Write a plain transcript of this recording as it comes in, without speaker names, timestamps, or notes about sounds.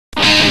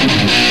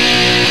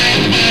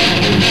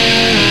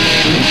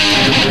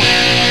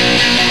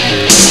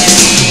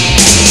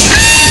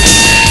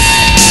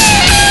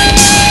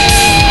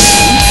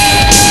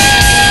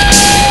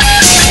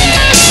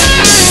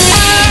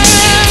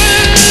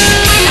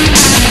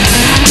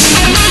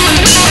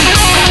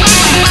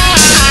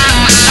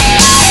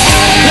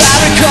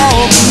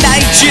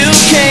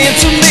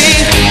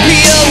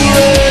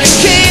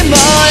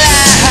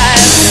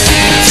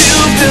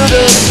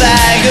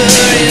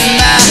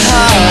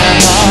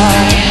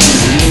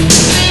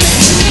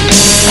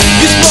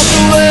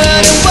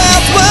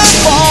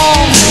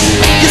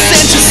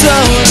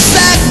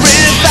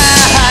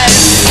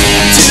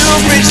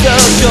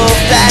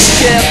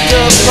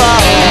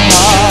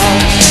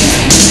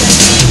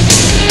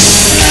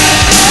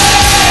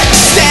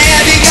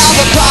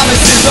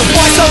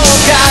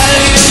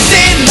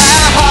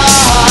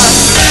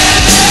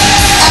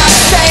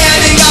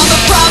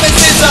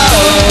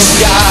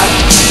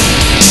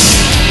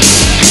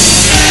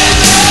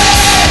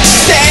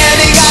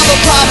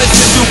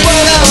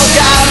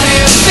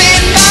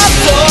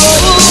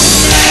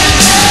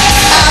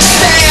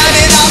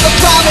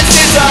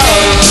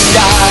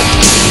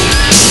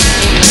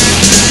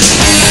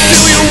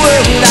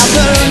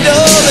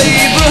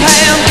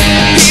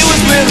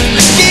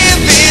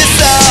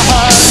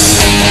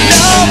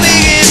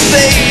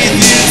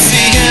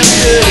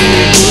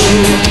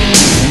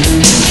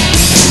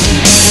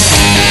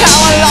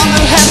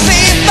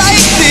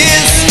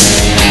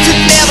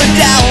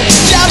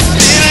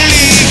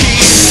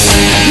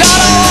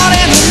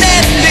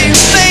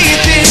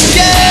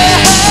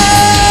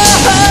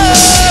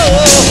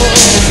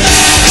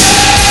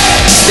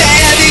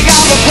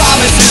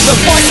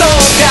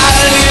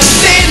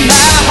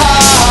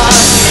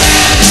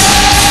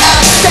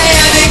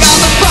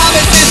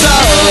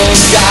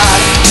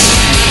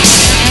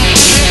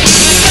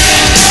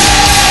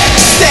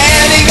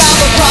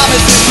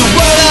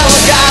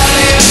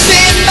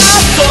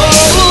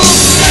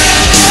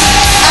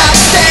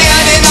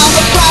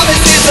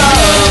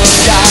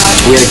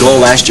had a goal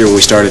last year when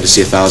we started to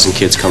see 1,000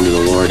 kids come to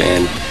the Lord,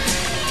 and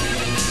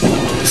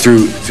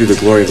through the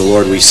glory of the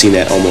Lord, we've seen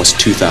that almost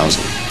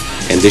 2,000.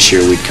 And this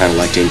year, we'd kind of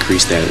like to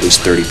increase that at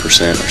least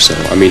 30% or so.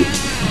 I mean,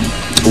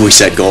 we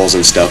set goals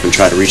and stuff and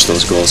try to reach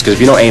those goals, because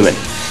if you don't aim at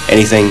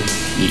anything,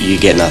 you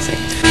get nothing.